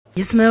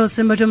Ismail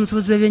Ssemaka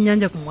omusuubuzi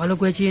w'ebyennyanja ku mwalo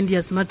gw'Ekindi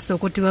asimattuse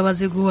okuttibwa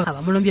bazigu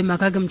abamulumbye mu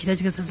maka ge mu kiro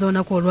ekikesezza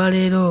olunaku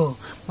olwaleero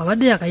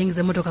mwabadde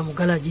yakayingiza emmotoka mu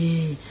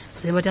galagi.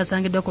 Ssemaka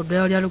asangiddwa ku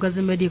ddwaliro lya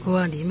Lugazi Medical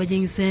and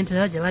Imaging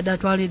Center gy'abadde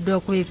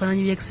atwaliddwa okuba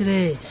ebifaananyi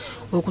by'X-ray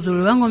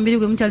okuzuulibwa nga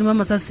omubiri gwe mukyalimu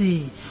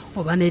amasasi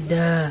oba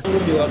nedda.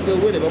 Omulumbye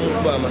wakewe ne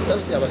bamukuba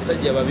amasasi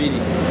abasajja babiri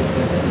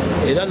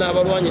era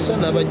n'abalwanyisa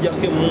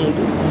n'abaggyako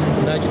emmundu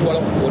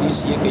n'agitwala ku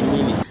poliisi ye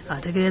kennyini.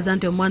 Ategeeza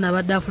nti omwana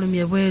abadde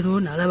afulumye bweru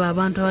n'alaba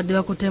abantu abadde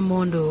bakutte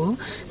emmundu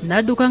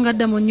n'adduka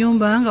ng'adda mu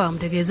nnyumba nga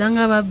bamutegeeza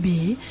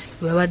ng'ababbi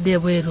bwe babadde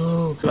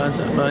bweru.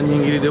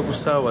 Banyingiridde ku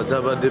ssaawa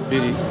zabadde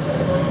 2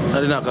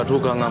 nali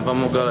nakatuuka nga nva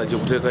mu galagi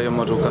okuteekayo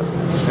emmotoka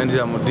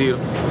nendira mu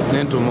ddiiro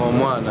nentuma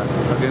omwana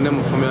agende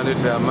mu ffumira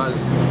ndeetera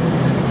amazzi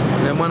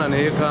ne mwana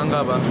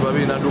neyeekanga abantu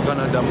babiri n'adduka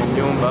n'adda mu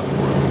nnyumba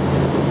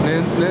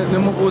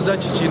nemubuuza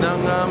kiki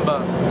n'aŋŋamba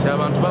nti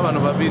abantu babano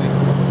babiri.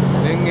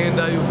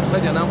 Nengendayo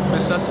musajja nankuba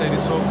essasi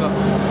erisooka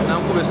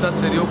nankuba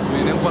essasi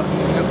eryokubiri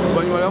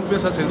oluvannyuma lwankuba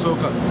essasi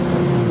erisooka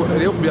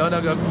eryokubiri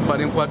abadde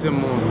nenkwata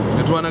emmundu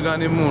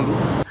netwanagana emmundu.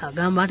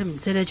 Agamba nti mu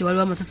kiseera ekyo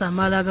waliwo amasasi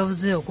amaala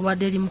agavuze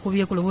okubadde eri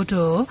mukubye ku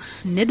lubuto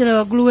neddala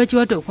waggulu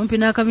w'ekiwato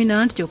okumpi n'akabina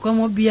nti kyokka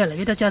omubbi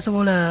alabye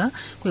takyasobola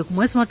kwe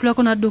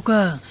kumwesimatulako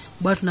n'adduka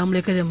bw'atyo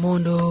n'amulekera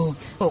emmundu.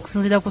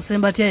 Okusinziira ku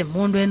Ssemaka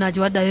emmundu eno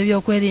agiwadde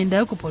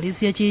ebyokwerinda ku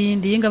poliisi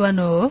y'Ekiyindi nga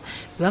bano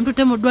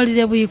bebamututte mu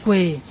ddwaliro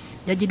Buyikwe.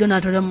 Jjajji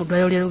n'atwalibwa mu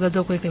ddwaliro lya Lugazi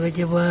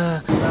okwekebejjebwa.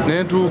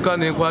 Nentuuka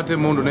nenkwata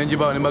emmundu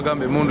nengibawa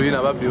nembagamba emmundu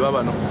yina ababbi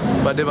babano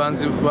badde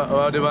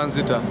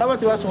banzita. Aba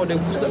tebasobodde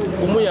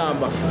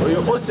kumuyamba oyo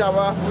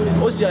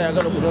osi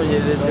ayagala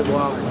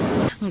okunoonyerezebwako.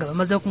 Nga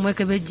bamaze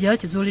okumwekebejja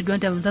kizuuliddwa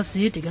nti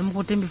amasasi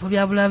tegamukutte mu bifo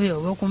bya bulabe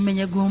oba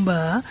okumumenya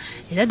eggumba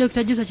era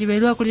Dr. Jusa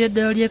Kibeerwa akulira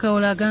eddwaliro ly'e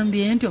Kawola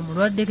agambye nti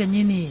omulwadde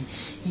kennyini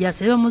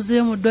yasabye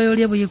bamuzzeeyo mu ddwaliro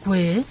ly'e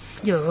Buyikwe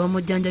gye baba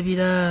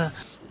bamujjanjabira.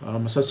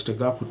 Amasasi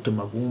tegakutte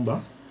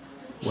magumba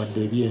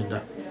wadde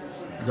ebyenda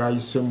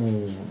gayise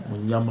mu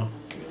nnyama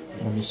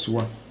mu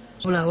misuwa.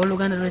 Olaba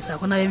Oluganda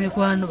lw'essaako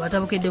n'ab'emikwano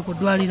batabukidde ku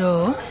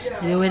ddwaliro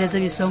ne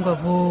beweereza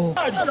ebisongovu.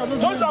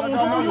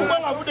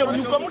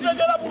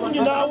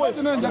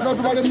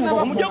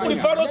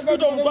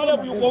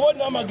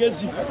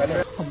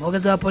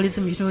 Omwogezi wa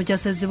poliisi mu kitundu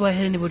kya Sezibwa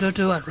Helen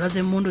Butoto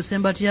atulaze emmundu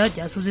Ssemaka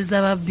gy'asuuzizza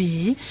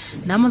ababbi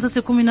n'amasasi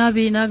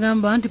 12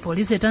 n'agamba nti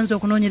poliisi etandise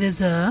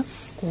okunoonyereza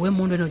kuwa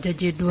emmundu eno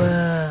gyaggiddwa.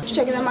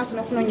 Tukyagenda maaso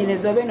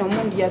n'okunoonyereza oba eno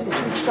ommundu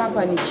yasekimu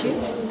kampani ki.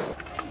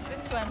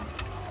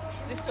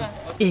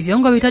 Ebyo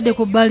nga bitadde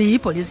ku bbali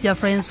poliisi ya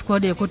Flying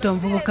Squad ekutte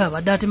omuvubuka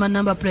abadde atima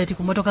number plate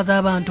ku mmotoka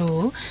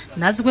z'abantu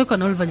n'azikweka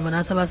n'oluvannyuma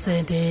n'asaba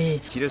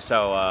ssente. Kiro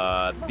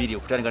ssaawa 2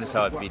 okutandika ne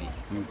ssaawa 2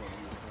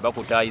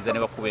 bakutaayiza ne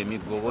bakuba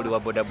emiggo oba oli wa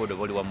bodaboda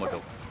oba oli wa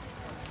mmotoka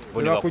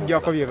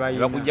bakuggyako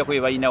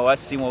bye balina wa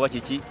ssimu oba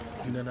kiki.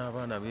 Tulina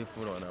n'abaana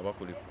beefuula wano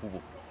abakola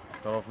ekkubo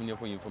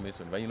babafunyeko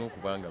information balina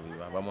okubanga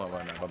abamu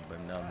abaana ababba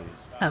ennamba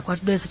ezo.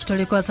 Akwatiddwa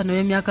Ssekitoleko Hassan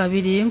w'emyaka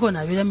 2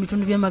 ng'onaabeera mu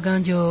bitundu by'e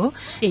Maganjo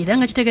era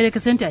nga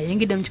kitegeerekese nti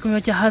ayingidde mu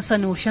kikomera kya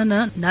Hassan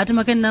Ushana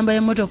n'atemako ennamba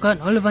y'emmotoka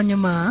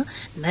n'oluvannyuma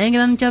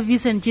n'ayingira mu kya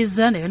Vincent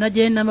Kizza naye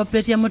n'aggyayo ennamba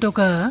plate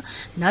y'emmotoka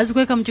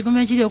n'azikweka mu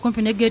kikomera ekiri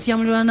okumpi ne geeti ya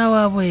muliraanwa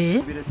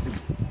waabwe.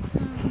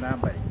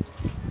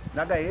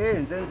 Nagaye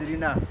nze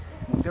nzirina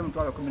mumpe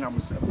mutwalo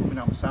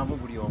 17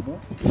 buli omu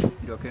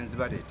ndyoke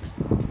nzibareete.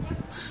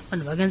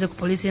 Bano bagenze ku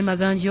poliisi y'e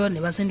Maganjo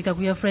ne basindika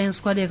ku ya Flying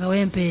Squad e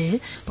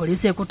Kawempe.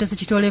 Poliisi ekutte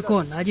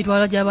Ssekitoleko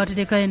n'agitwala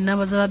gy'abatereka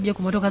ennamba z'ababbi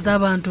ku mmotoka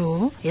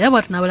z'abantu era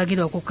bw'atyo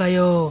n'abalagira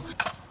okukkayo.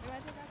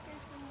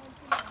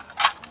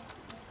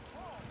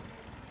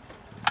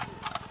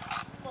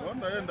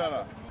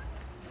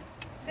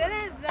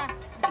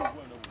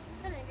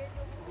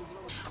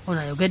 Ono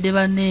ayogedde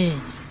banne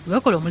bwe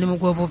bakola omulimu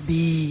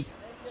gw'obubbi.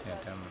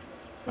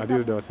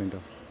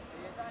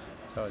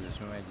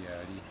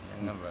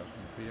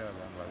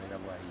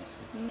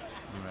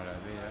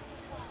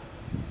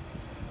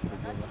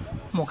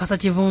 Mukasa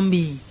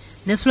Kivumbi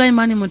ne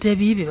Sulaiman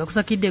Mutebi be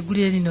bakusakidde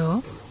eggulire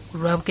lino ku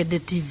lwa Bukedde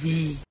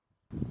TV.